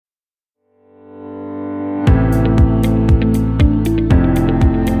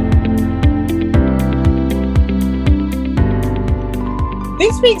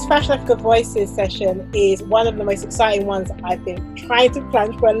This week's Fashion Africa Voices session is one of the most exciting ones I've been trying to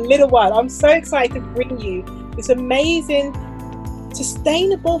plan for a little while. I'm so excited to bring you this amazing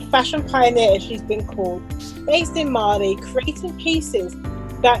sustainable fashion pioneer, as she's been called, based in Mali, creating pieces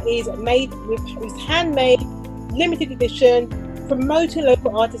that is made with handmade, limited edition, promoting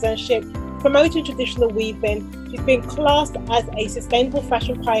local artisanship, promoting traditional weaving. She's been classed as a sustainable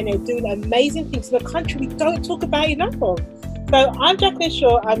fashion pioneer, doing amazing things in a country we don't talk about enough of. So I'm Jacqueline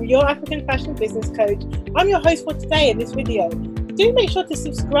Shaw, I'm your African fashion business coach. I'm your host for today in this video. Do make sure to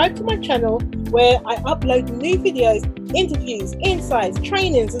subscribe to my channel where I upload new videos, interviews, insights,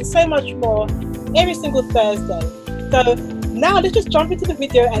 trainings and so much more every single Thursday. So now let's just jump into the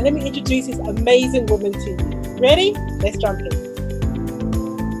video and let me introduce this amazing woman to you. Ready? Let's jump in.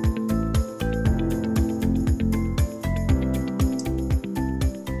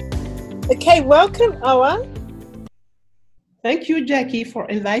 Okay, welcome Awa. Thank you, Jackie, for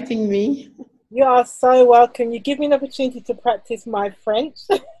inviting me. You are so welcome. You give me an opportunity to practice my French.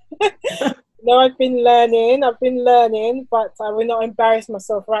 No, I've been learning, but I will not embarrass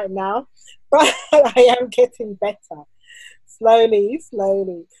myself right now. But I am getting better, slowly.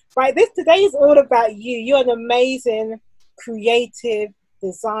 Right, today is all about you. You're an amazing, creative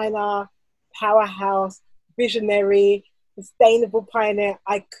designer, powerhouse, visionary, sustainable pioneer.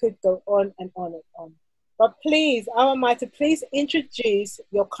 I could go on and on and on. But please, Awa Meite, please introduce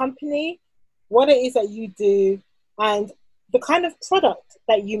your company, what it is that you do, and the kind of product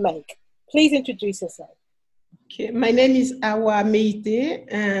that you make. Please introduce yourself. Okay, my name is Awa Meite,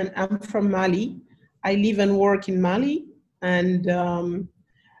 and I'm from Mali. I live and work in Mali, and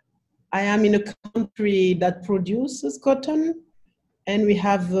I am in a country that produces cotton, and we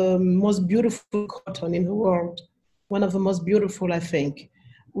have the most beautiful cotton in the world. One of the most beautiful, I think.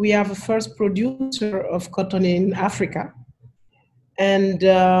 We are the first producer of cotton in Africa. And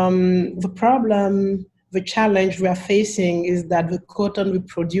the challenge we are facing is that the cotton we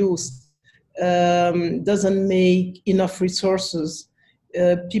produce doesn't make enough resources.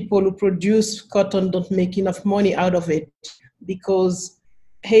 People who produce cotton don't make enough money out of it because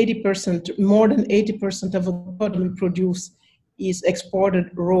 80%, more than 80% of the cotton we produce is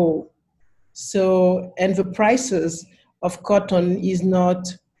exported raw. So, and the prices of cotton is not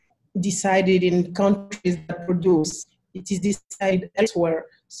decided in countries that produce. It is decided elsewhere.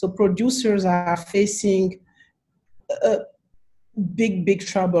 So producers are facing big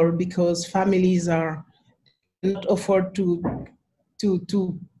trouble because families are not afford to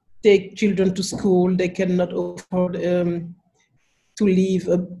take children to school. They cannot afford to live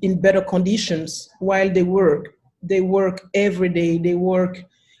in better conditions while they work. They work every day. They work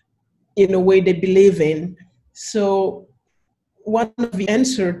in a way they believe in. So one of the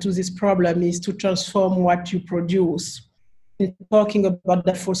answers to this problem is to transform what you produce. And talking about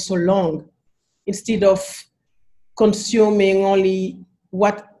that for so long, instead of consuming only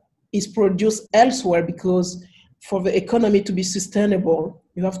what is produced elsewhere, because for the economy to be sustainable,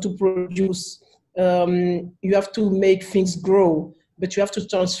 you have to produce, you have to make things grow, but you have to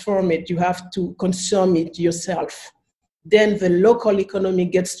transform it, you have to consume it yourself. Then the local economy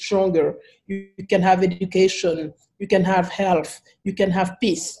gets stronger. You can have education, you can have health, you can have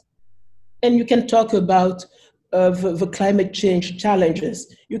peace. And you can talk about the climate change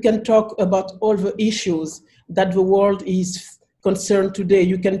challenges. You can talk about all the issues that the world is concerned today.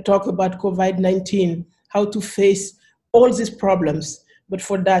 You can talk about COVID-19, how to face all these problems. But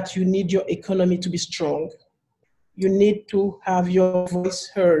for that, you need your economy to be strong. You need to have your voice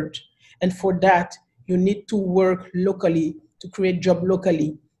heard. And for that, you need to work locally, to create jobs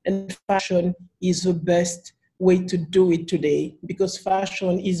locally. And fashion is the best way to do it today because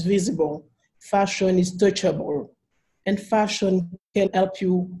fashion is visible, fashion is touchable, and fashion can help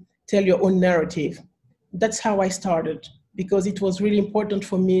you tell your own narrative. That's how I started because it was really important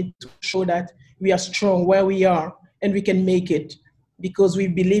for me to show that we are strong where we are and we can make it because we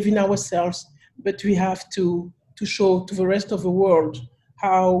believe in ourselves, but we have to show to the rest of the world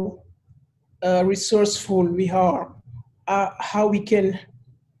how resourceful we are, how we can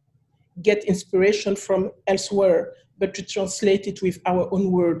get inspiration from elsewhere, but to translate it with our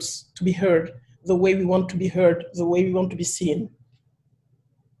own words to be heard the way we want to be heard, the way we want to be seen.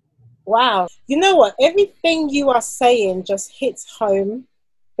 Wow. You know what? Everything you are saying just hits home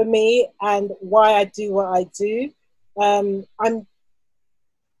for me and why I do what I do.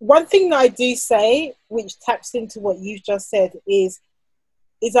 One thing that I do say, which taps into what you've just said, is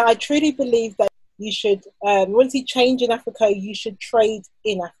that I truly believe that you should, once you change in Africa, you should trade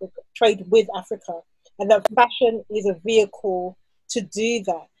in Africa, trade with Africa, and that fashion is a vehicle to do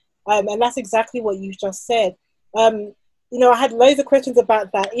that. And that's exactly what you've just said. you know, I had loads of questions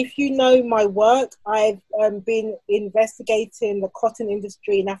about that. If you know my work, I've been investigating the cotton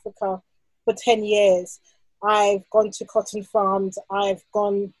industry in Africa for 10 years. I've gone to cotton farms. I've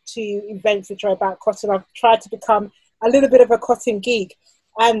gone to events which are about cotton. I've tried to become a little bit of a cotton geek.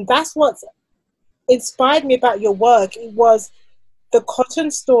 And that's what inspired me about your work. It was the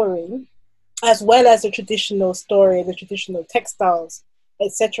cotton story, as well as the traditional story, the traditional textiles,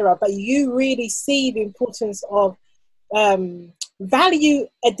 etc. But you really see the importance of value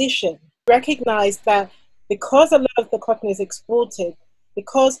addition. Recognize that because a lot of the cotton is exported,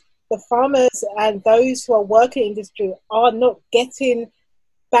 because the farmers and those who are working in industry are not getting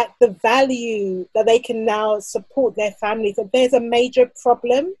back the value that they can now support their families, that there's a major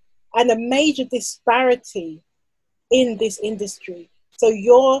problem and a major disparity in this industry. So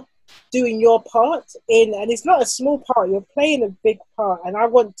you're doing your part in, and it's not a small part, you're playing a big part. And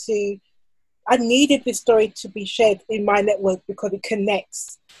I needed this story to be shared in my network because it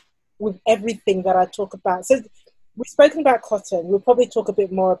connects with everything that I talk about. So we've spoken about cotton. We'll probably talk a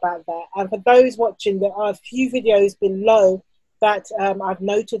bit more about that. And for those watching, there are a few videos below that I've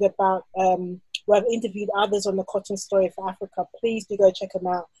noted about where I've interviewed others on the cotton story for Africa. Please do go check them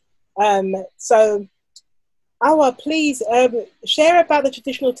out. So Awa, please share about the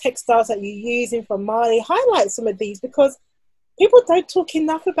traditional textiles that you're using from Mali. Highlight some of these because people don't talk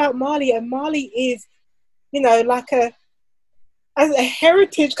enough about Mali, and Mali is, you know, like as a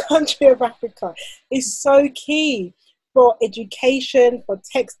heritage country of Africa. It's so key for education, for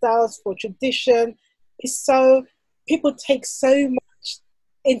textiles, for tradition. It's so, people take so much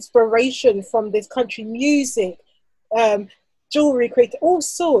inspiration from this country, music, jewelry, create all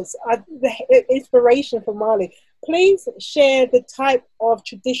sorts of the inspiration from Mali. Please share the type of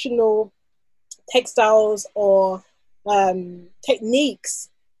traditional textiles or techniques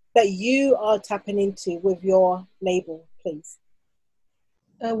that you are tapping into with your label, please.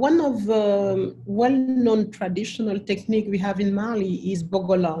 One of the well-known traditional technique we have in Mali is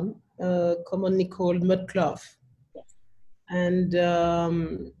bogolan, commonly called mud cloth. Yes. And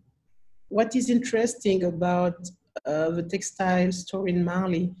what is interesting about the textile story in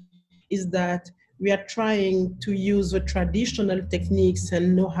Mali is that we are trying to use the traditional techniques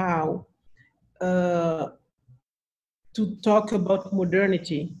and know-how to talk about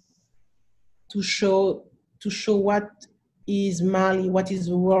modernity, to show what is Mali, what is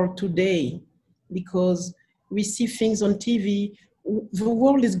the world today, because we see things on TV. The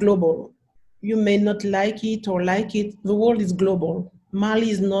world is global. You may not like it or like it. The world is global. Mali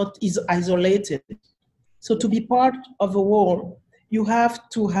is isolated. So to be part of the world, you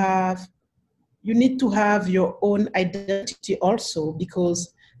need to have your own identity also,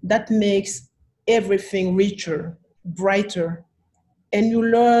 because that makes everything richer, brighter, and you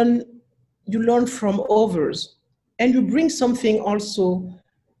learn from others, and you bring something also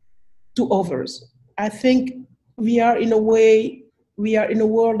to others. I think we are in a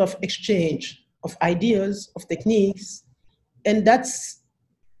world of exchange of ideas, of techniques, and that's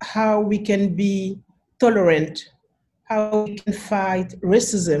how we can be tolerant, how we can fight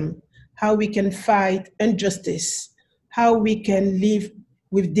racism, how we can fight injustice, how we can live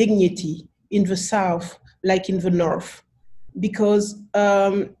with dignity in the South like in the North. Because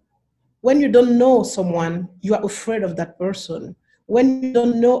when you don't know someone, you are afraid of that person. When you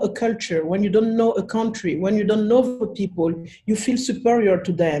don't know a culture, when you don't know a country, when you don't know the people, you feel superior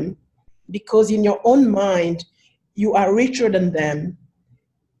to them because in your own mind, you are richer than them.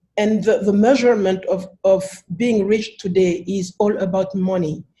 And the measurement of being rich today is all about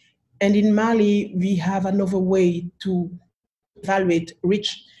money. And in Mali, we have another way to evaluate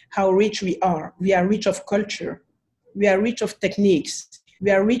how rich we are. We are rich of culture. We are rich of techniques. We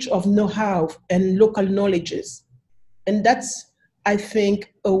are rich of know-how and local knowledges. And that's, I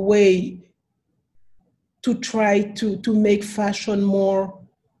think, a way to try to make fashion more,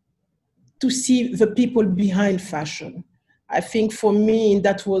 to see the people behind fashion. I think for me,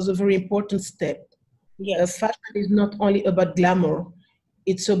 that was a very important step. Yes. Fashion is not only about glamour,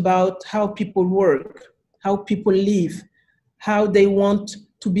 it's about how people work, how people live, how they want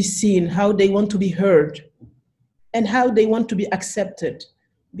to be seen, how they want to be heard, and how they want to be accepted.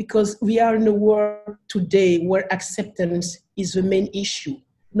 Because we are in a world today where acceptance is the main issue,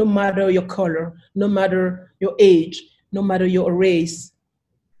 no matter your color, no matter your age, no matter your race.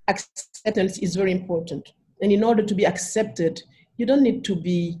 Acceptance is very important. And in order to be accepted, you don't need to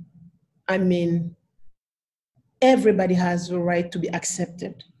be, everybody has the right to be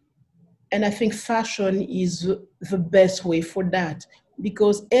accepted. And I think fashion is the best way for that,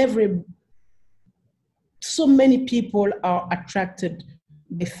 because so many people are attracted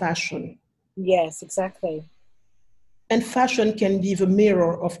by fashion. Yes, exactly. And fashion can be the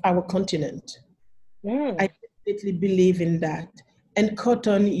mirror of our continent. Mm. I definitely believe in that. And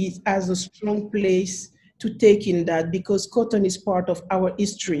cotton has a strong place to take in that, because cotton is part of our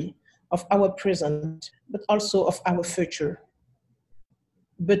history, of our present, but also of our future.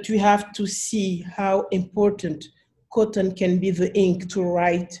 But we have to see how important cotton can be the ink to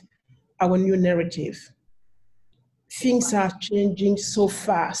write our new narrative. Things are changing so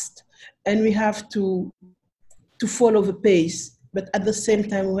fast, and we have to follow the pace, but at the same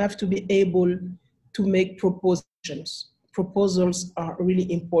time, we have to be able to make propositions. Proposals are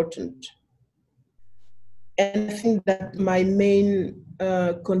really important. And I think that my main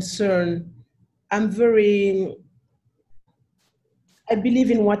concern, I'm very, I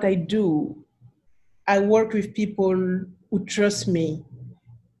believe in what I do. I work with people who trust me.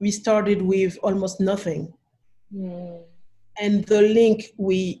 We started with almost nothing. Mm. And the link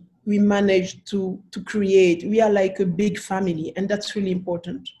we managed to create, we are like a big family, and that's really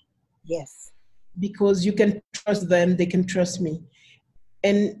important. Yes. Because you can trust them, they can trust me.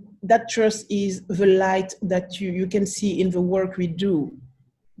 And that trust is the light that you can see in the work we do,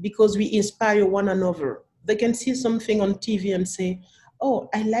 because we inspire one another. They can see something on TV and say, oh,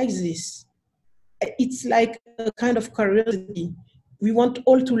 I like this. It's like a kind of curiosity. We want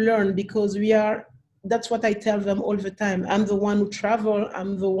all to learn, because that's what I tell them all the time. I'm the one who travel,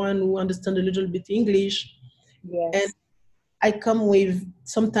 I'm the one who understand a little bit English. And Yes. I come with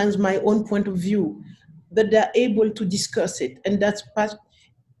sometimes my own point of view, but they're able to discuss it. And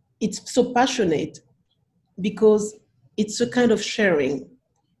it's so passionate, because it's a kind of sharing.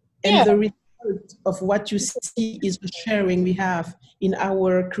 And Yeah. the result of what you see is the sharing we have in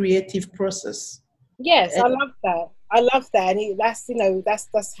our creative process. Yes, And I love that. I love that, and that's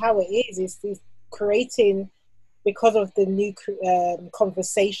that's how it is. It's creating because of the new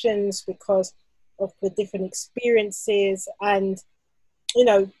conversations, because of the different experiences, and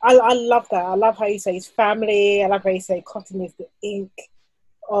I love that. I love how you say it's family. I love how you say cotton is the ink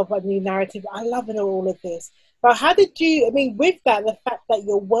of a new narrative. I love all of this. But how did you? I mean, with that, the fact that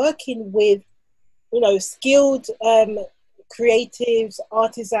you're working with skilled creatives,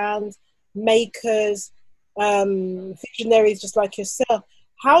 artisans, makers, visionaries just like yourself.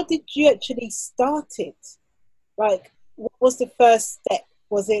 How did you actually start it? Like, what was the first step?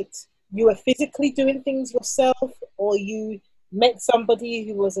 Was it you were physically doing things yourself, or you met somebody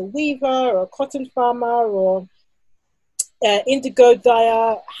who was a weaver or a cotton farmer or indigo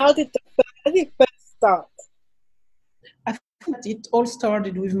dyer? How did it first start? I think that it all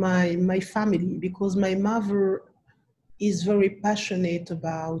started with my family, because my mother is very passionate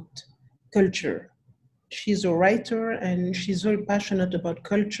about culture. She's a writer, and she's very passionate about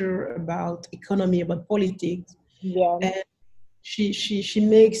culture, about economy, about politics. Yeah. And she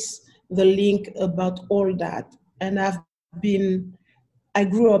makes the link about all that. And I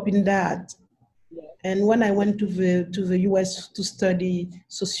grew up in that. Yeah. And when I went to the US to study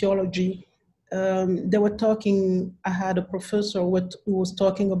sociology, they were talking. I had a professor who was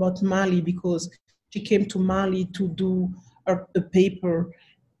talking about Mali, because she came to Mali to do a paper.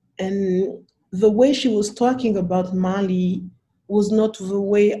 And the way she was talking about Mali was not the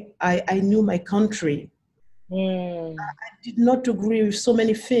way I knew my country. Mm. I did not agree with so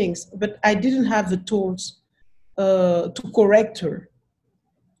many things, but I didn't have the tools to correct her.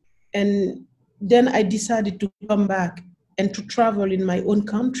 And then I decided to come back and to travel in my own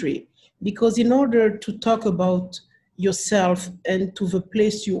country, because in order to talk about yourself and to the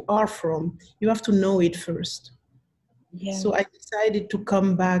place you are from, you have to know it first. Yeah. So I decided to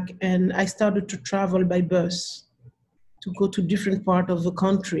come back, and I started to travel by bus to go to different part of the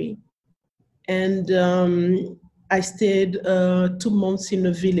country. And I stayed 2 months in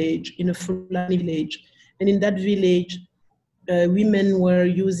a village, in a Fulani village. And in that village, women were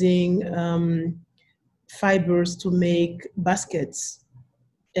using fibers to make baskets.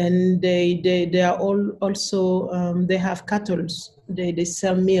 And they are all also, they have cattle, they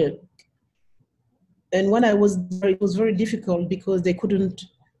sell milk. And when I was there, it was very difficult, because they couldn't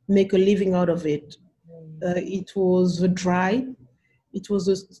make a living out of it. It was dry. It was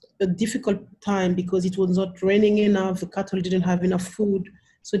a difficult time, because it was not raining enough. The cattle didn't have enough food,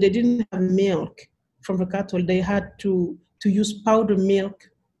 so they didn't have milk from the cattle. They had to use powder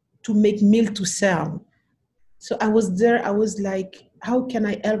milk to make milk to sell. So I was there. I was like, how can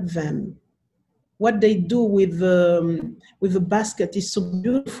I help them? What they do with the basket is so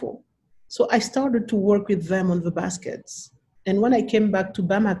beautiful. So I started to work with them on the baskets. And when I came back to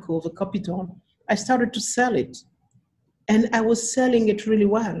Bamako, the capital, I started to sell it. And I was selling it really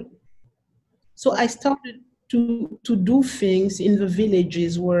well. So I started to do things in the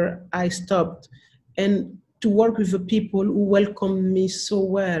villages where I stopped. And to work with the people who welcomed me so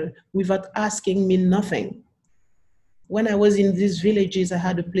well without asking me nothing. When I was in these villages, I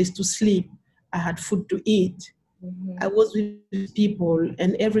had a place to sleep, I had food to eat. I was with people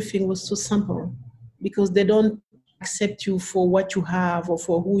and everything was so simple because they don't accept you for what you have or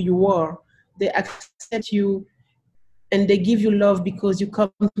for who you are. They accept you and they give you love because you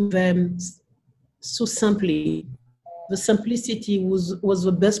come to them so simply. The simplicity was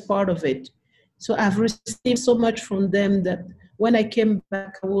the best part of it. So I've received so much from them that when I came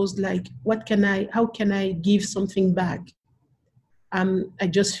back, I was like, how can I give something back? I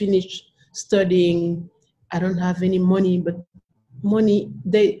just finished studying. I don't have any money, but money,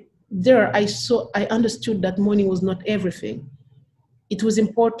 I understood that money was not everything. It was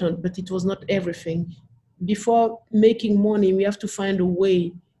important, but it was not everything. Before making money, we have to find a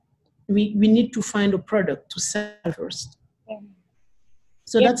way. We need to find a product to sell first.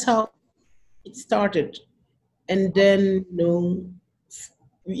 So Yep. that's how it started. And then,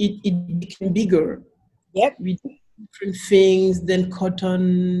 it became bigger. Yep. We did different things, then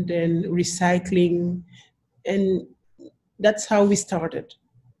cotton, then recycling. And that's how we started.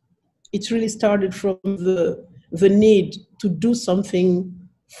 It really started from the need to do something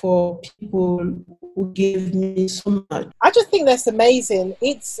for people who gave me so much. I just think that's amazing.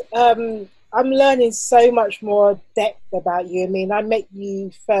 It's I'm learning so much more depth about you. I mean, I met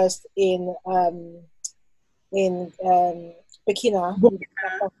you first in Burkina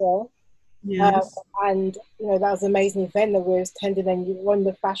Faso. Yes. And you know, that was an amazing event that we were attending, and you won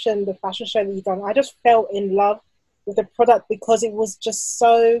the fashion show that you done. I just fell in love with the product because it was just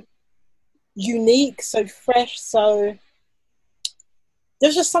so unique, so fresh, so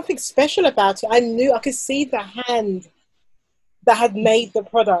there's just something special about it. I knew I could see the hand that had made the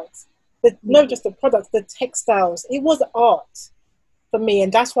product. Not just the product, the textiles. It was art for me,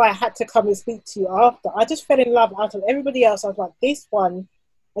 and that's why I had to come and speak to you after. I just fell in love out of everybody else. I was like, this one,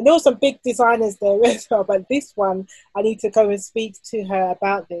 and there were some big designers there as well, but this one, I need to go and speak to her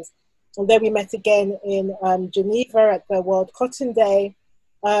about this. And then we met again in Geneva at the World Cotton Day.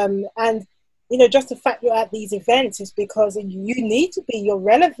 And, you know, just the fact you're at these events is because you need to be, you're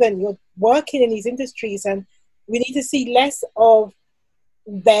relevant, you're working in these industries, and we need to see less of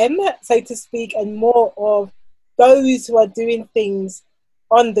them, so to speak, and more of those who are doing things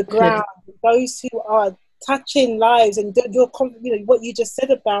on the ground, those who are touching lives, and you know what you just said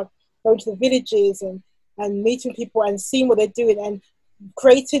about going to the villages and meeting people and seeing what they're doing and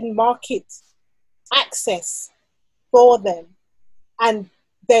creating market access for them and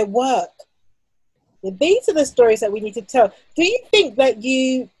their work. These are the stories that we need to tell. Do you think that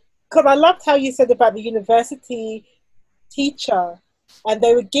because I loved how you said about the university teacher and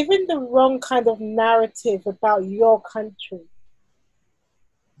they were given the wrong kind of narrative about your country.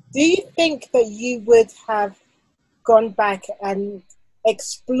 Do you think that you would have gone back and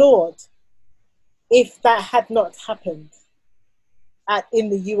explored if that had not happened in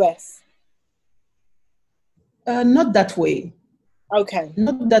the US? Not that way. Okay.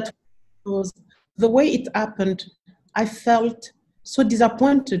 Not that way, because the way it happened, I felt so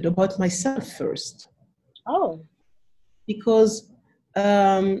disappointed about myself first. Oh. Because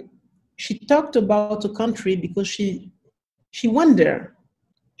she talked about a country because she went there.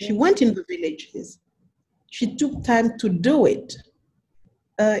 She went in the villages. She took time to do it.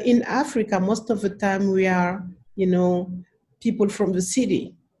 In Africa, most of the time we are, people from the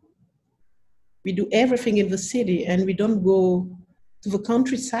city. We do everything in the city and we don't go to the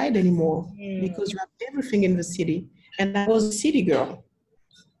countryside anymore because you have everything in the city. And I was a city girl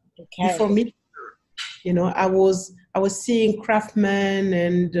before me. I was seeing craftsmen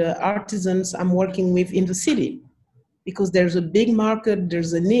and artisans I'm working with in the city because there's a big market,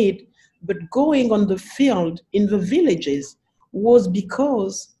 there's a need. But going on the field in the villages was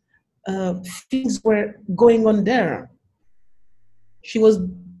because things were going on there. She was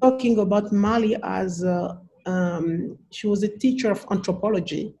talking about Mali as she was a teacher of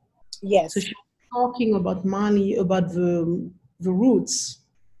anthropology. Yes. So she was talking about Mali, about the roots.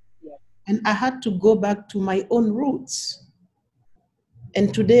 And I had to go back to my own roots.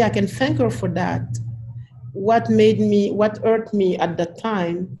 And today I can thank her for that. What hurt me at that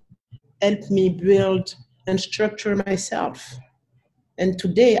time helped me build and structure myself. And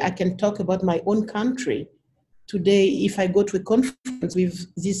today I can talk about my own country. Today, if I go to a conference with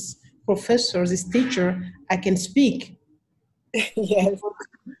this professor, this teacher, I can speak. Yes.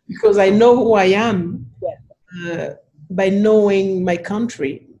 Because I know who I am by knowing my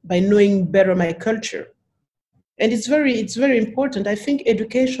country, by knowing better my culture. And it's very important. I think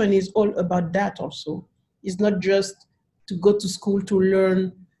education is all about that also. It's not just to go to school to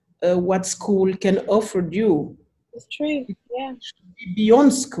learn what school can offer you. It's true. Yeah.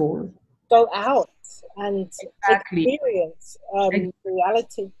 Beyond school. Go out and Exactly. experience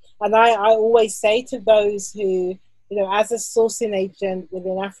reality. And I always say to those who, you know, as a sourcing agent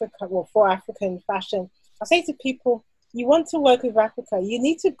within Africa, well, for African fashion, I say to people, you want to work with Africa, you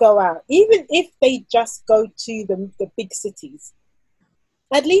need to go out, even if they just go to the big cities.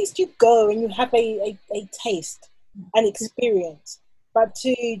 At least you go and you have a taste, an experience. But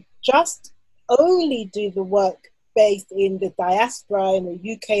to just only do the work based in the diaspora in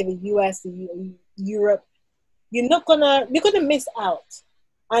the UK, the US, Europe, you're gonna miss out.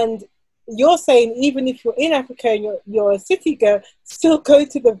 And you're saying even if you're in Africa and you're a city girl, still go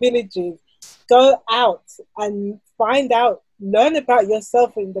to the villages, go out and find out, learn about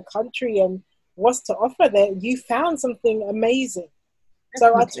yourself in the country and what's to offer there. You found something amazing.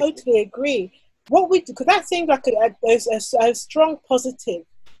 So I totally agree. What we do, because that seems like a strong positive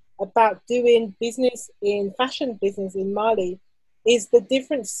about doing business in fashion business in Mali, is the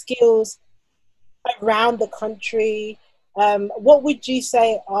different skills around the country. What would you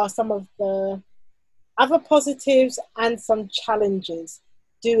say are some of the other positives and some challenges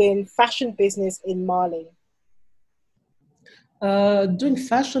doing fashion business in Mali? Doing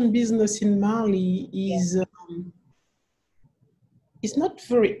fashion business in Mali is it's not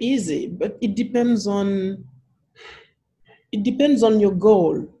very easy, but it depends on your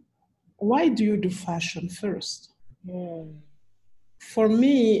goal. Why do you do fashion first? For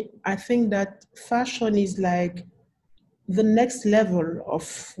me, I think that fashion is like the next level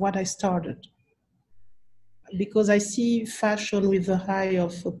of what I started, because I see fashion with the eye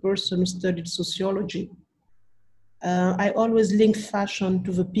of a person who studied sociology. I always link fashion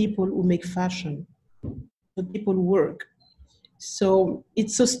to the people who make fashion, the people who work. So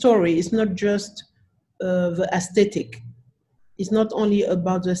it's a story. It's not just the aesthetic. It's not only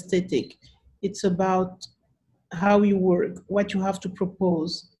about the aesthetic. It's about how you work, what you have to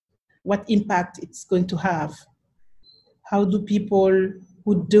propose, what impact it's going to have. How do people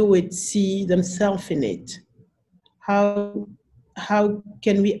who do it see themselves in it? How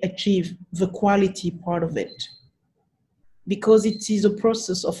can we achieve the quality part of it? Because it is a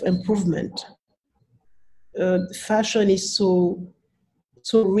process of improvement. Fashion is so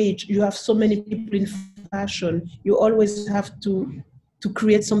rich. You have so many people in fashion. You always have to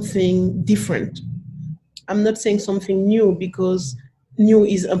create something different. I'm not saying something new, because new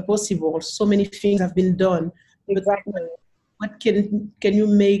is impossible. So many things have been done. Exactly. But what can you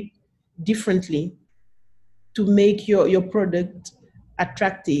make differently to make your product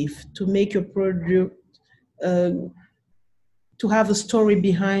attractive, to make your product to have a story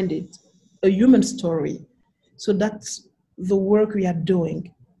behind it, a human story? So that's the work we are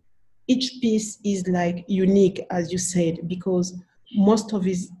doing. Each piece is like unique, as you said, because most of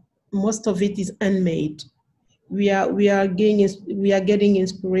it is handmade. We are getting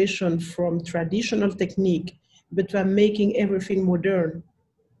inspiration from traditional technique, but we are making everything modern.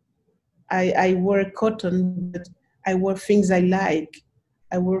 I wear cotton, but I wear things I like.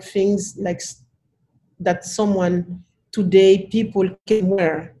 I wear things like that someone today people can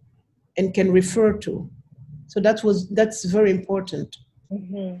wear and can refer to. So that's very important.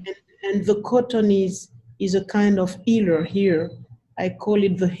 And the cotton is a kind of healer here. I call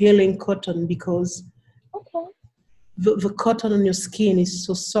it the healing cotton, because the cotton on your skin is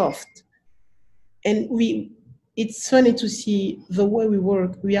so soft. And it's funny to see the way we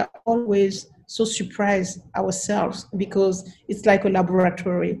work. We are always so surprised ourselves, because it's like a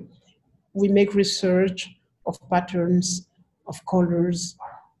laboratory. We make research of patterns, of colors,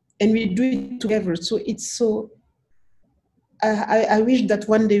 and we do it together. So it's so, I wish that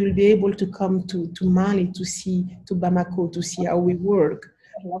one day we'll be able to come to Mali to Bamako, to see how we work.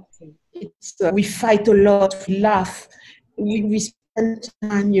 I'd love to. We fight a lot, we laugh, we spend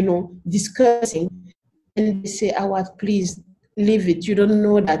time, discussing, and they say, "Awa, please leave it. You don't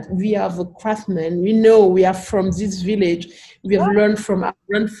know that we are the craftsmen. We know we are from this village. We have learned from our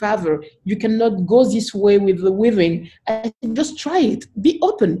grandfather. You cannot go this way with the weaving." I said, just try it. Be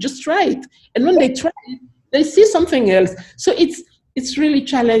open. Just try it. And when they try it, they see something else. So it's really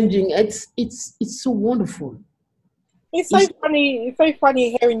challenging. It's so wonderful. It's so funny. It's so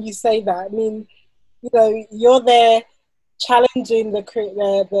funny hearing you say that. I mean, you're there challenging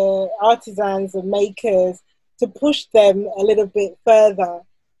the artisans and makers to push them a little bit further,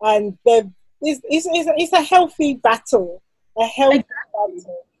 and it's a healthy battle, battle.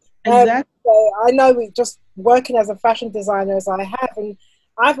 Exactly. So I know, just working as a fashion designer as I have, and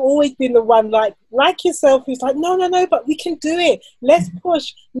I've always been the one like yourself who's like, no, but we can do it. Let's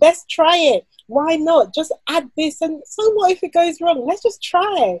push. Let's try it. Why not? Just add this, and so what if it goes wrong? Let's just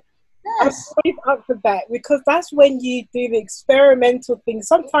try it. I'm Yes. always up for that because that's when you do the experimental thing.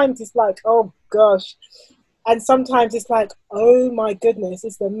 Sometimes it's like, oh gosh, and sometimes it's like, oh my goodness,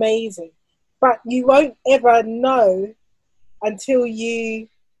 it's amazing. But you won't ever know until you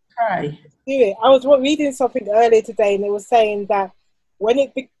Try. do it. I was reading something earlier today, and it was saying that when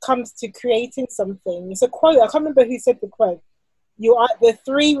it comes to creating something, it's a quote. I can't remember who said the quote. You are the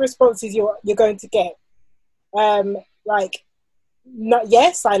three responses you're going to get. Like, no,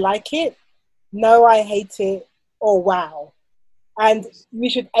 yes, I like it. No, I hate it. Or wow. And we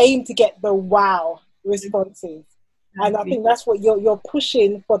should aim to get the wow responses. And I Exactly. think that's what you're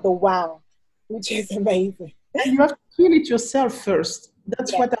pushing for, the wow, which is amazing. And you have to feel it yourself first.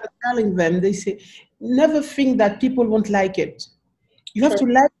 That's Yeah, what I'm telling them. They say, never think that people won't like it. You have true.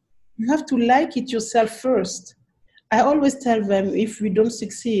 to like you have to like it yourself first. I always tell them if we don't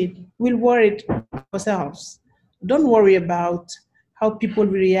succeed, we'll worry it ourselves. Don't worry about how people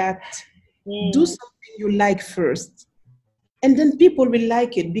react. Do Mm, something you like first. And then people will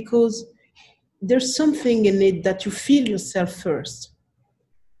like it because there's something in it that you feel yourself first.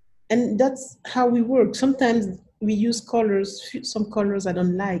 And that's how we work. Sometimes we use colors, some colors I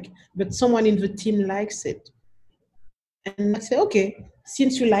don't like, but someone in the team likes it. And I say, okay,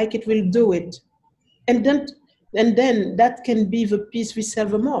 since you like it, we'll do it. And then that can be the piece we sell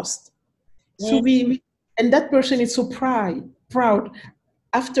the most. So mm. and that person is so proud.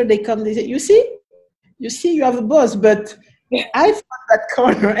 After they come, they say, you have a boss, but I found that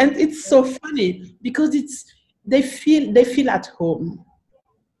corner. And it's so funny because they feel at home.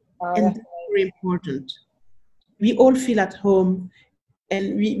 Oh, And that's that's very important. We all feel at home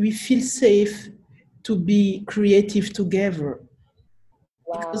and we feel safe to be creative together.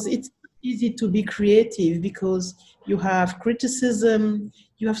 wow. Because it's easy to be creative because you have criticism,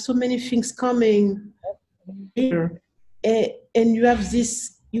 you have so many things coming here, and you have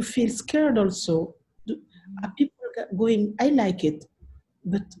this, you feel scared also. Are people going, I like it,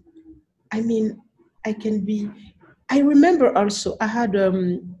 but I mean, I can be. I remember also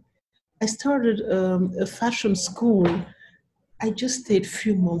I started a fashion school. I just stayed a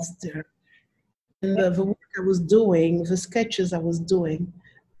few months there. And the work I was doing, the sketches I was doing,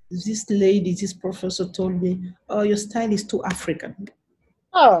 this lady, this professor told me, "Oh, your style is too African."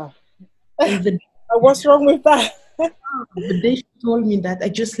 Oh, And what's wrong with that? the day she told me that, I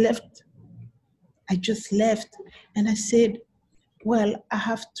just left. I just left, and I said, "Well, I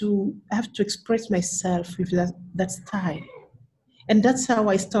have to express myself with that style." And that's how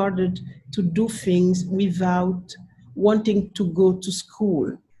I started to do things without wanting to go to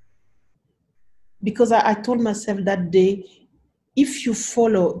school. Because I told myself that day, if you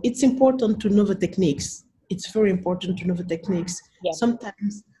follow, it's important to know the techniques. It's very important to know the techniques. Yeah.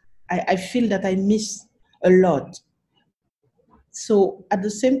 Sometimes I feel that I miss a lot. So at the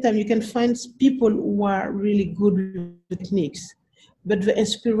same time, you can find people who are really good with techniques, but the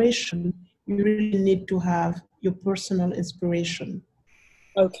inspiration, you really need to have your personal inspiration.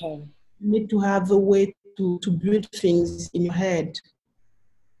 Okay. You need to have a way to build things in your head.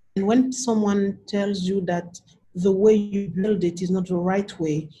 And when someone tells you that the way you build it is not the right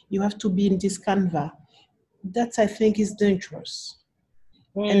way, you have to be in this canvas. That I think is dangerous.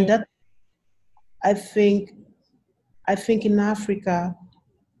 And Mm, that I think I think in Africa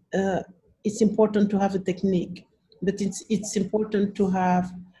uh, it's important to have a technique, but it's important to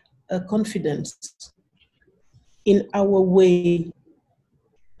have a confidence in our way,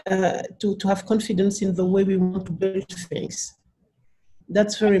 to have confidence in the way we want to build things.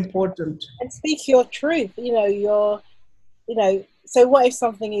 That's very important. and speak your truth. So what if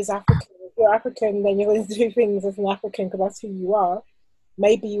something is African? If you're African, then you're going to do things as an African because that's who you are.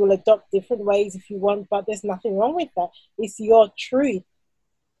 Maybe you will adopt different ways if you want, but there's nothing wrong with that. It's your truth,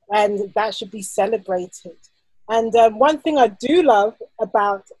 and that should be celebrated. And one thing I do love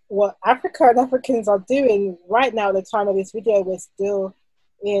about what Africa and Africans are doing right now, at the time of this video, we're still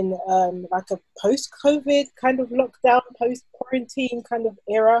in like a post-COVID kind of lockdown, post-quarantine kind of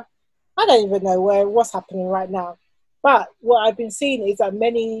era. I don't even know what's happening right now. But what I've been seeing is that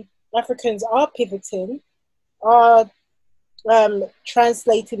many Africans are pivoting, are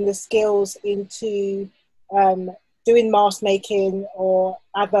translating the skills into um, doing mask making or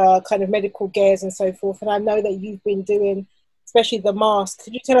other kind of medical gears and so forth. And I know that you've been doing, especially the mask.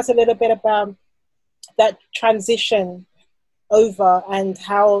 Could you tell us a little bit about that transition over and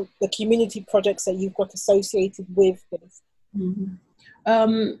how the community projects that you've got associated with this? Mhm.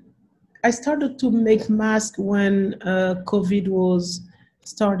 Um, I started to make masks when COVID was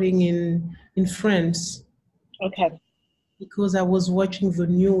starting in France Okay. because I was watching the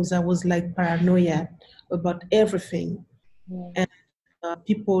news. I was like paranoia about everything. Mm.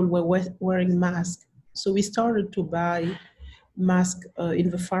 people were wearing masks. So we started to buy masks in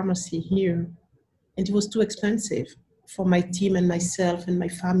the pharmacy here, and it was too expensive for my team and myself and my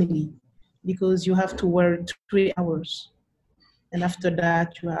family, because you have to wear it 3 hours, and after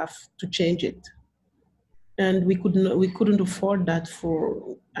that you have to change it. And we couldn't afford that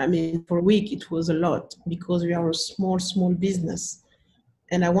for, I mean, for a week it was a lot, because we are a small business,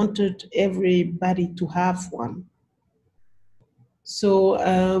 and I wanted everybody to have one.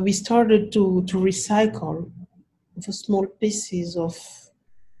 So we started to recycle the small pieces of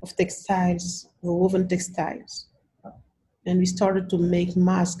textiles, the woven textiles, and we started to make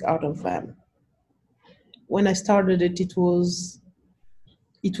masks out of them. When I started it, it was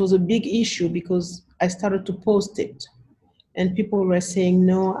a big issue, because I started to post it, and people were saying,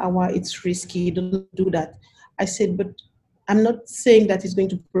 "No, Awa, it's risky. Don't do that." I said, "But I'm not saying that it's going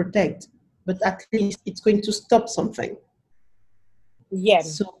to protect, but at least it's going to stop something." Yeah.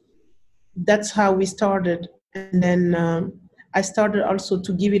 So that's how we started. And then I started also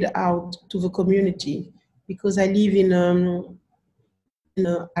to give it out to the community, because I live in an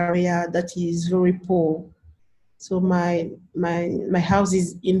area that is very poor. So my house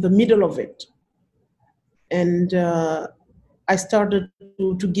is in the middle of it, and I started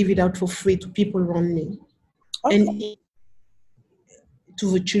to give it out for free to people around me, Okay. and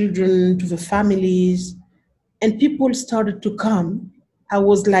to the children, to the families, and people started to come. I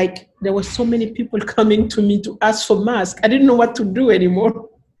was like, there were so many people coming to me to ask for masks. I didn't know what to do anymore.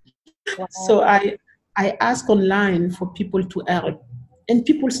 So Wow. I asked online for people to help, and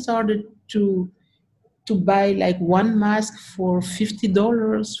people started to buy like one mask for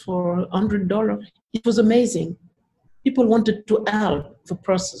 $50, for $100. It was amazing. People wanted to help the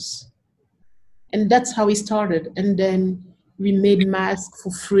process, and that's how we started. And then we made masks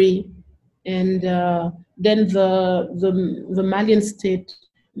for free, and then the Malian state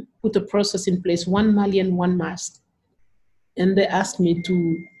put a process in place: 1 Malian, one mask, and they asked me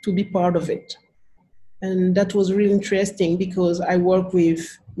to be part of it. And that was really interesting, because I work with,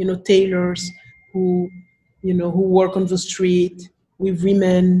 tailors who, who work on the street with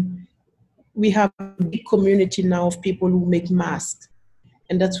women. We have a big community now of people who make masks,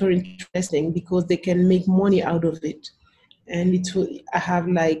 and that's very interesting, because they can make money out of it. And I have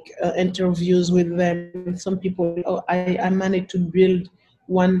like interviews with them. Some people, oh, I managed to build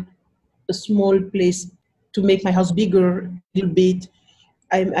a small place to make my house bigger a little bit.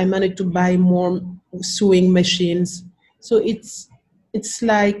 I managed to buy more sewing machines. So it's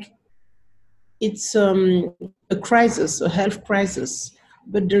like it's a crisis, a health crisis,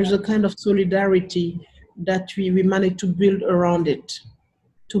 but there's a kind of solidarity that we managed to build around it,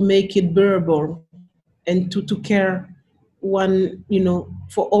 to make it bearable, and to care one,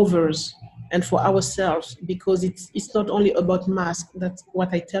 for others and for ourselves, because it's not only about mask. That's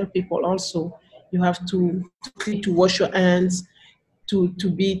what I tell people also. You have to wash your hands, to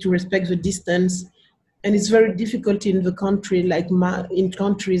respect the distance. And it's very difficult in the country like in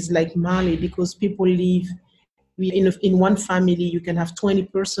countries like Mali, because people live in one family. You can have 20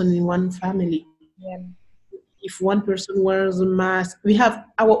 person in one family. Yeah. If one person wears a mask, we have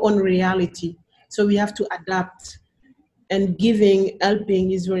our own reality, so we have to adapt. And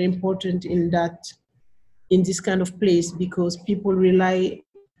helping is very important in this kind of place, because people rely,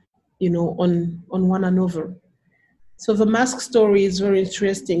 on one another. So the mask story is very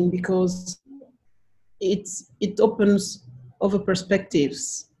interesting, because it opens other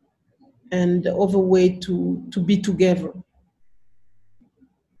perspectives and other way to be together.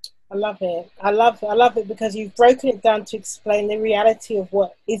 I love it. I love it because you've broken it down to explain the reality of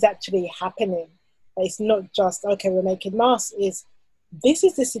what is actually happening. It's not just, okay, we're making masks. This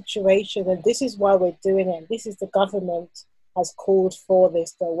is the situation, and this is why we're doing it. This is the government has called for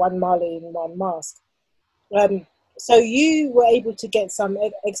this, the 1 Mali in one mask. So you were able to get some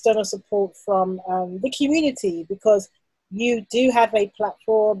external support from the community, because you do have a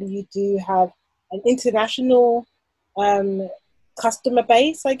platform, you do have an international customer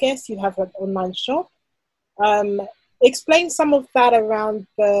base, I guess. You have an online shop. Um, Explain some of that around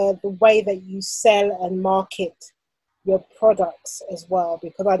the way that you sell and market your products as well,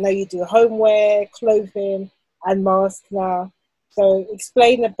 because I know you do homeware, clothing, and masks now. So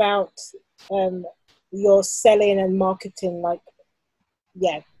explain about um, your selling and marketing. Like,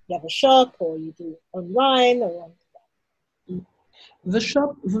 yeah, you have a shop, or you do online, or The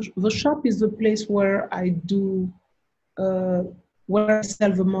shop is the place where I do uh, where I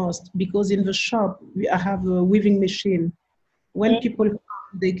sell the most, because in the shop I have a weaving machine. When people come,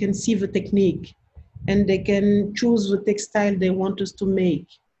 they can see the technique, and they can choose the textile they want us to make.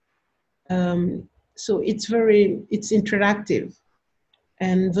 So it's interactive.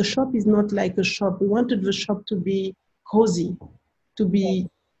 And the shop is not like a shop. We wanted the shop to be cozy, to be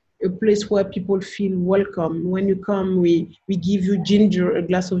a place where people feel welcome. When you come, we give you ginger, a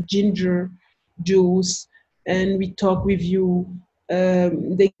glass of ginger juice, and we talk with you.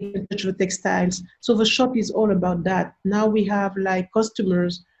 They can touch the textiles. So the shop is all about that. Now we have like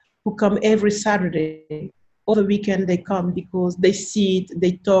customers who come every Saturday. Over the weekend they come because they see it,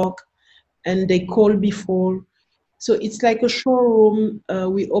 they talk, and they call before. So it's like a showroom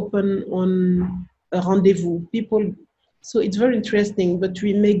we open on a rendezvous. People, so it's very interesting, but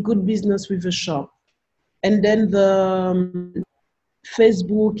we make good business with the shop. And then the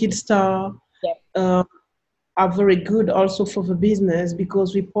Facebook, Insta Yeah. are very good also for the business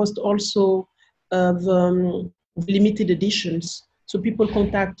because we post also the limited editions. So people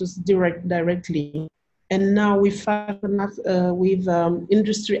contact us directly. And now with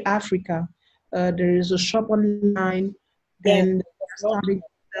Industry Africa, there is a shop online, Yeah. and we're starting to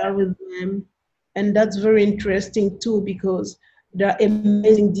sell with them. And that's very interesting too because there are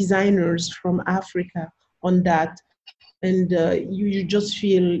amazing designers from Africa on that. And you just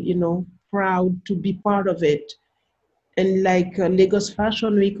feel, proud to be part of it. And like Lagos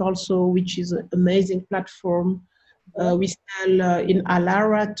Fashion Week also, which is an amazing platform. We sell in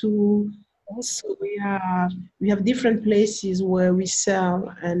Alara too. So we have different places where we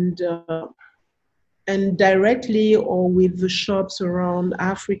sell, and directly or with the shops around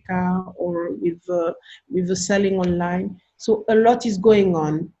Africa or with the selling online. So a lot is going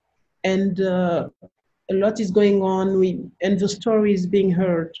on, and a lot is going on. And the story is being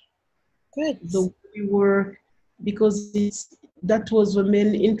heard. Good. The way we work, because that was the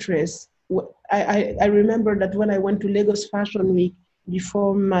main interest. I remember that when I went to Lagos Fashion Week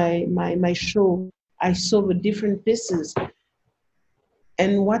before my show, I saw the different pieces,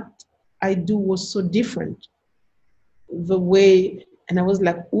 and what I do was so different. The way, and I was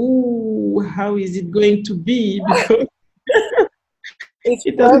like, ooh, how is it going to be? Because It's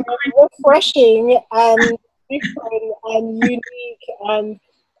it doesn't refreshing and different and unique and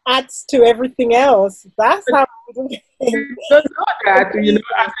adds to everything else. That's how you don't know that,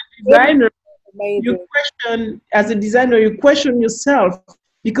 as a designer. Amazing. As a designer, you question yourself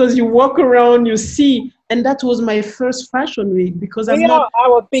because you walk around, you see, and that was my first fashion week because We are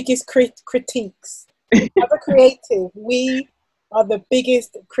our biggest critiques. As a creative, we are the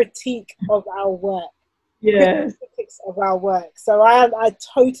biggest critique of our work. Yes. Critics of our work. So I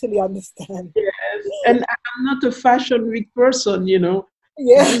totally understand. Yes. And I'm not a fashion week person, Yeah.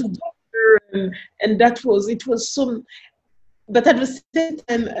 Just and it was so. But at the same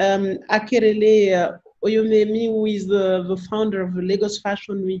time, Akerele Oyomemi, who is the founder of the Lagos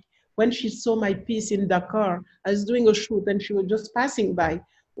Fashion Week, when she saw my piece in Dakar, I was doing a shoot and she was just passing by.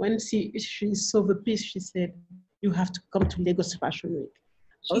 When she saw the piece, she said, "You have to come to Lagos Fashion Week."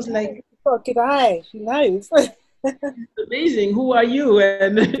 I was like, "She's got a good eye. She knows." amazing. Who are you?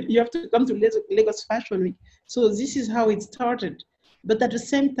 And you have to come to Lagos Fashion Week. So this is how it started. But at the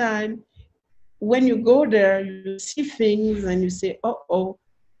same time, when you go there, you see things and you say, oh,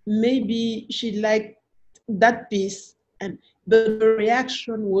 maybe she liked that piece. And the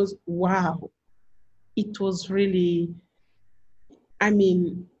reaction was, wow. It was really, I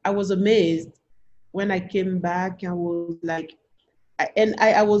was amazed. When I came back, I was like,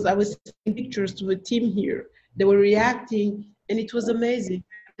 I was sending pictures to the team here. They were reacting, and it was amazing.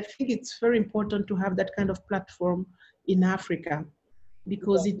 I think it's very important to have that kind of platform in Africa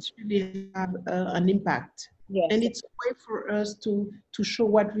because it really have an impact. Yes. And it's a way for us to show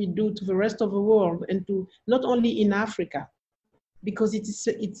what we do to the rest of the world, and to not only in Africa, because it's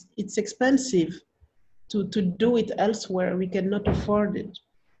expensive to do it elsewhere. We cannot afford it.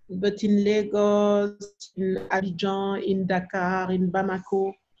 But in Lagos, in Abidjan, in Dakar, in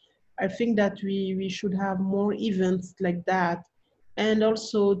Bamako, I think that we should have more events like that, and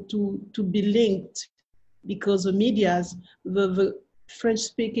also to be linked, because the medias, the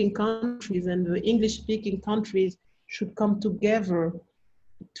French-speaking countries and the English-speaking countries should come together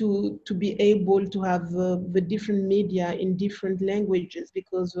to be able to have the different media in different languages,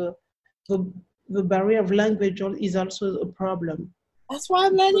 because the, the barrier of language is also a problem. That's why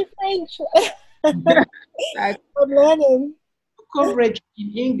I'm learning French. Like, I'm learning. coverage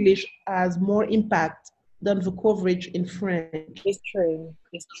in English has more impact than the coverage in French. It's true.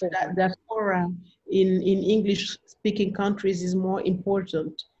 It's true. That aura in English speaking countries is more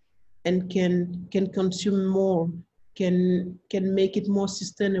important, and can consume more, can make it more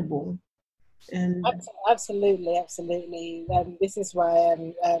sustainable. And Absolutely. This is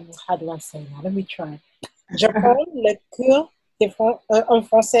why, how do I say that? Let me try. Je prends le cours en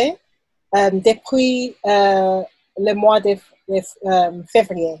français depuis le mois Yes,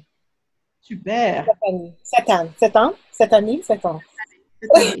 février. Super. Sept ans, cette année, 7 ans.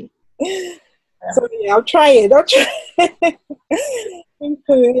 Cette année. So yeah, I'm trying. I'm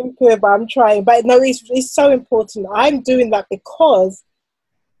trying. But I'm trying. But no, it's so important. I'm doing that because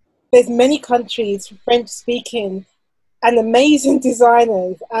there's many countries, French speaking, and amazing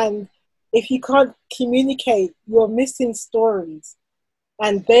designers. And if you can't communicate, you're missing stories,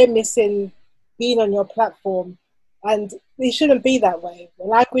 and they're missing being on your platform. And it shouldn't be that way. The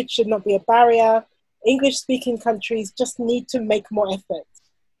language should not be a barrier. English speaking countries just need to make more effort.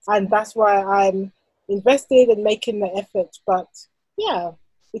 And that's why I'm invested in making the effort. But yeah,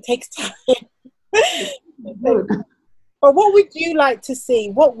 it takes time. Good. But what would you like to see?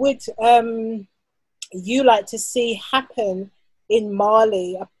 What would you like to see happen in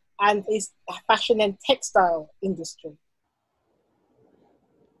Mali and its fashion and textile industry?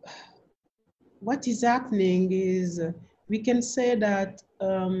 What is happening is we can say that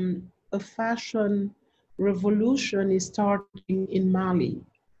a fashion revolution is starting in Mali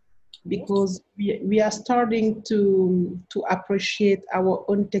because we are starting to appreciate our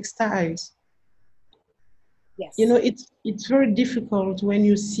own textiles. Yes. You know, it's very difficult when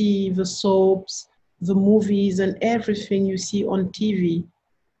you see the soaps, the movies, and everything you see on TV.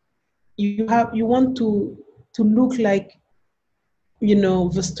 You want to look like, you know,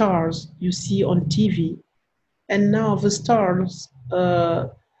 the stars you see on TV. And now the stars,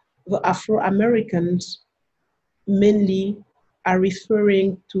 the Afro-Americans mainly are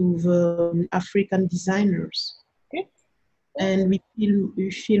referring to the African designers. Good. And we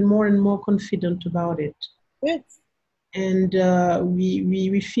feel more and more confident about it. Good. And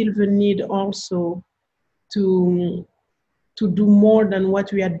we feel the need also to do more than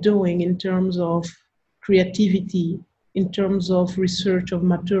what we are doing in terms of creativity, in terms of research of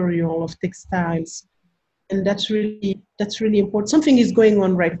material, of textiles. And that's really important. Something is going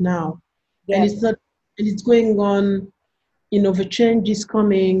on right now. And Yes. it's going on, you know, the change is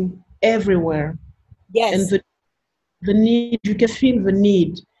coming everywhere. And Yes. the need, you can feel the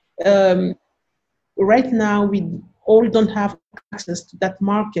need. Right now, we all don't have access to that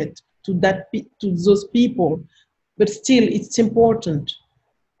market, to those people, but still it's important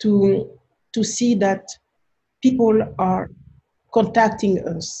to see that people are contacting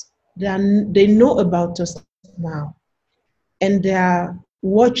us. They know about us now, and they are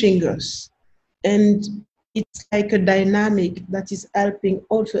watching us. And it's like a dynamic that is helping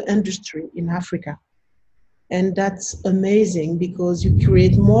all the industry in Africa. And that's amazing because you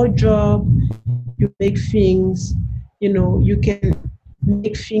create more job, you make things, you know, you can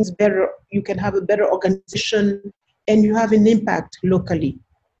make things better, you can have a better organization, and you have an impact locally.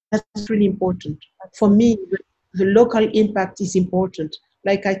 That's really important. For me, the local impact is important.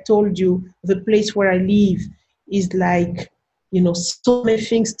 Like I told you, the place where I live is like, you know, so many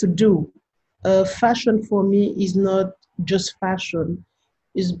things to do. Fashion for me is not just fashion.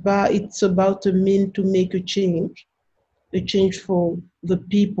 It's about a mean to make a change for the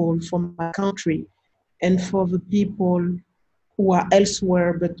people, for my country, and for the people who are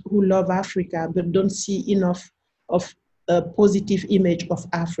elsewhere but who love Africa but don't see enough of a positive image of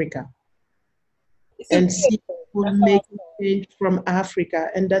Africa It's and important. see people That's what I making change from Africa,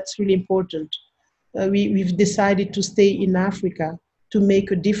 and that's really important. We've decided to stay in Africa to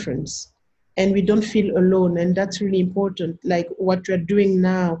make a difference, and we don't feel alone, and that's really important, like what you're doing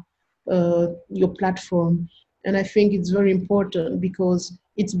now, your platform. And I think it's very important because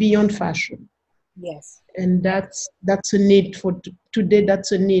it's beyond fashion. Yes. And that's a need for today.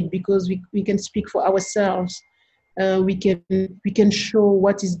 That's a need because we can speak for ourselves. We can show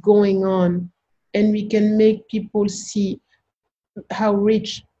what is going on, and we can make people see how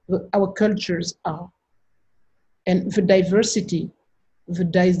rich our cultures are, and the diversity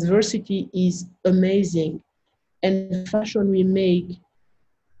is amazing, and the fashion we make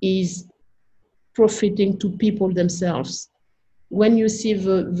is profiting to people themselves. When you see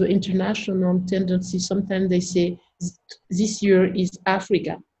the international tendency, sometimes they say this year is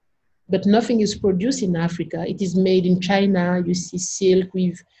Africa, but nothing is produced in Africa. It is made in China. You see silk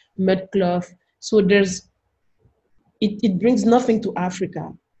with mud cloth. So it brings nothing to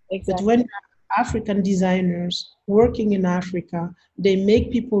Africa. But Exactly. when African designers working in Africa, they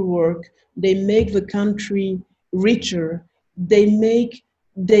make people work, they make the country richer, they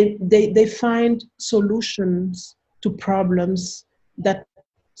find solutions to problems that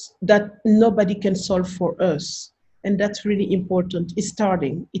nobody can solve for us. And that's really important. It's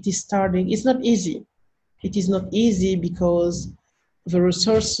starting. It is starting. It's not easy. It is not easy because the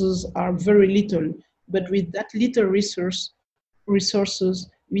resources are very little. But with that little resources,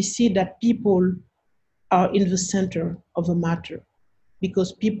 we see that people are in the center of the matter,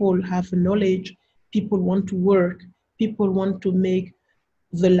 because people have knowledge, people want to work, people want to make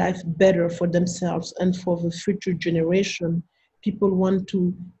the life better for themselves and for the future generation. People want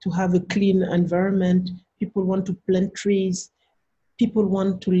to have a clean environment, people want to plant trees, people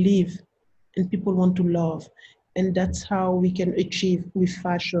want to live, and people want to love. And that's how we can achieve with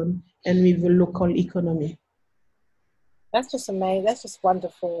fashion and with the local economy. That's just amazing. That's just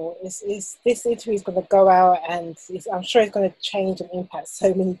wonderful. This interview is going to go out, and I'm sure it's going to change and impact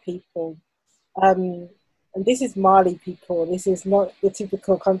so many people. And this is Mali, people. This is not the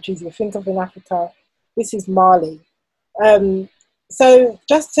typical countries you think of in Africa. This is Mali. So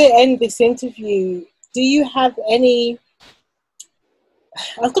just to end this interview, do you have any...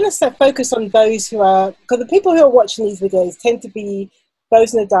 I'm going to focus on those who are... Because the people who are watching these videos tend to be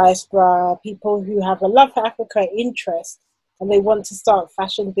those in the diaspora, people who have a love for Africa, interest, and they want to start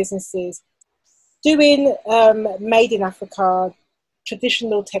fashion businesses doing made in Africa,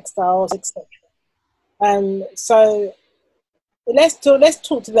 traditional textiles, etc. So let's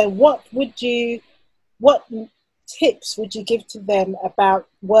talk to them. What tips would you give to them about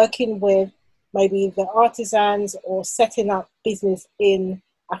working with maybe the artisans or setting up business in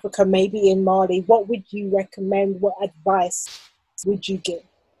Africa, maybe in Mali? What would you recommend? What advice would you give?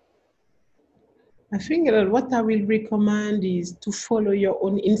 I think that what I will recommend is to follow your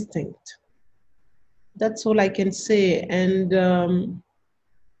own instinct. That's all I can say, and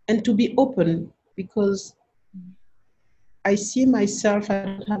to be open, because I see myself, I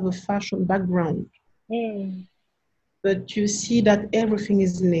don't have a fashion background, but you see that everything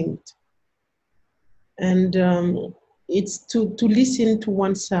is linked, and it's to listen to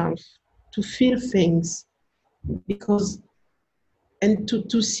oneself, to feel things, because and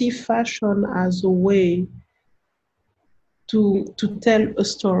to see fashion as a way to tell a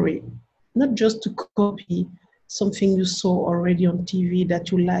story, not just to copy something you saw already on TV that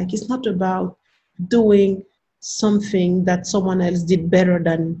you like. It's not about doing something that someone else did better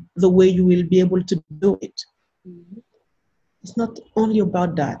than the way you will be able to do it. It's not only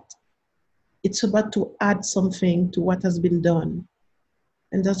about that. It's about to add something to what has been done.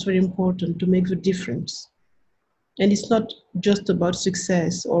 And that's very important, to make the difference. And it's not just about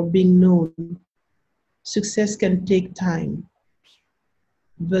success or being known. Success can take time.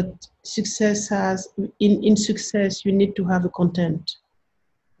 But success has, in success, you need to have a content,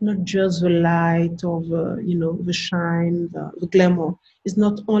 not just the light or the shine, the glamour. It's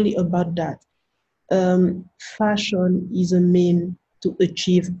not only about that. Fashion is a mean to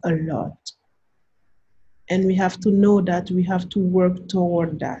achieve a lot. And we have to know that we have to work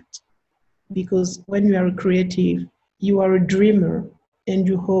toward that. Because when you are a creative, you are a dreamer and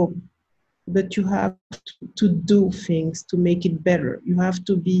you hope, but you have to do things to make it better. You have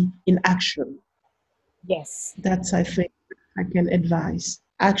to be in action. Yes. That's, I think, I can advise.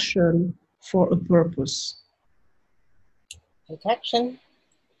 Action for a purpose. Take action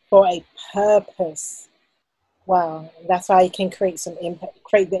for a purpose. Wow, that's how you can create some impact,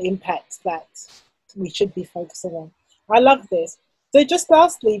 create the impact that we should be focusing on. I love this. So just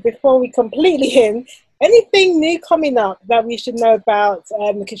lastly, before we completely end, anything new coming up that we should know about,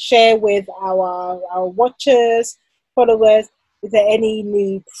 we can share with our watchers, followers? Is there any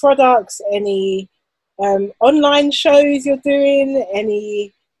new products, any online shows you're doing?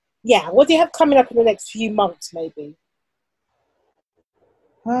 What do you have coming up in the next few months, maybe?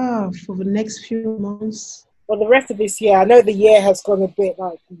 For the next few months? Or the rest of this year? I know the year has gone a bit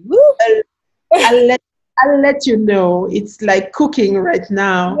like, whoop. I'll let you know. It's like cooking right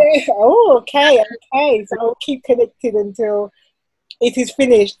now. Yeah. Oh, okay. So I'll keep connected until it is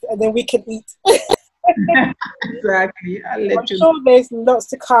finished, and then we can eat. Exactly. I'm sure there's lots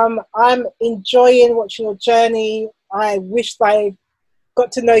to come. I'm enjoying watching your journey. I wish I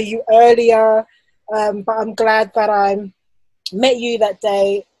got to know you earlier, but I'm glad that I met you that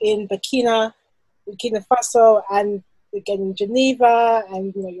day in Burkina Faso, and again in Geneva,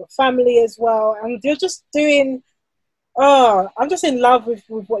 and your family as well. And you're just doing... Oh, I'm just in love with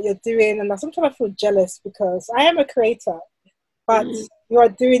what you're doing, and sometimes I feel jealous because I am a creator, but you are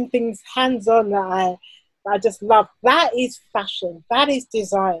doing things hands-on that I just love. That is fashion. That is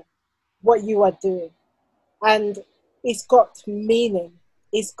design, what you are doing. And it's got meaning.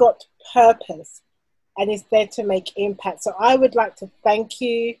 It's got purpose. And it's there to make impact. So I would like to thank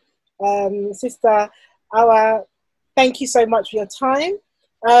you, Sister Awa. Thank you so much for your time.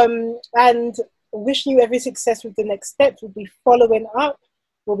 And wishing you every success with the next steps. We'll be following up.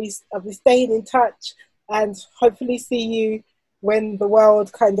 I'll be staying in touch, and hopefully see you when the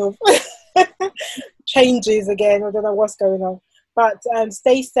world kind of changes again. I don't know what's going on, But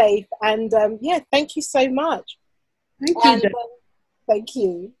stay safe, and yeah, thank you so much. Thank you, And Jen. thank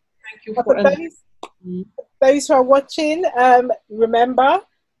you. Thank you But for for inviting those, me. those who are watching, remember,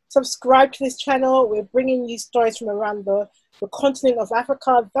 subscribe to this channel. We're bringing you stories from around the continent of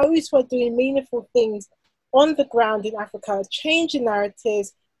Africa, those who are doing meaningful things on the ground in Africa, changing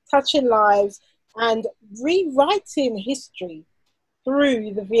narratives, touching lives, and rewriting history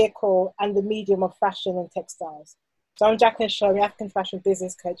through the vehicle and the medium of fashion and textiles. So I'm Jacqueline Sherry, African fashion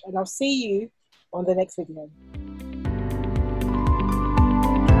business coach, and I'll see you on the next video.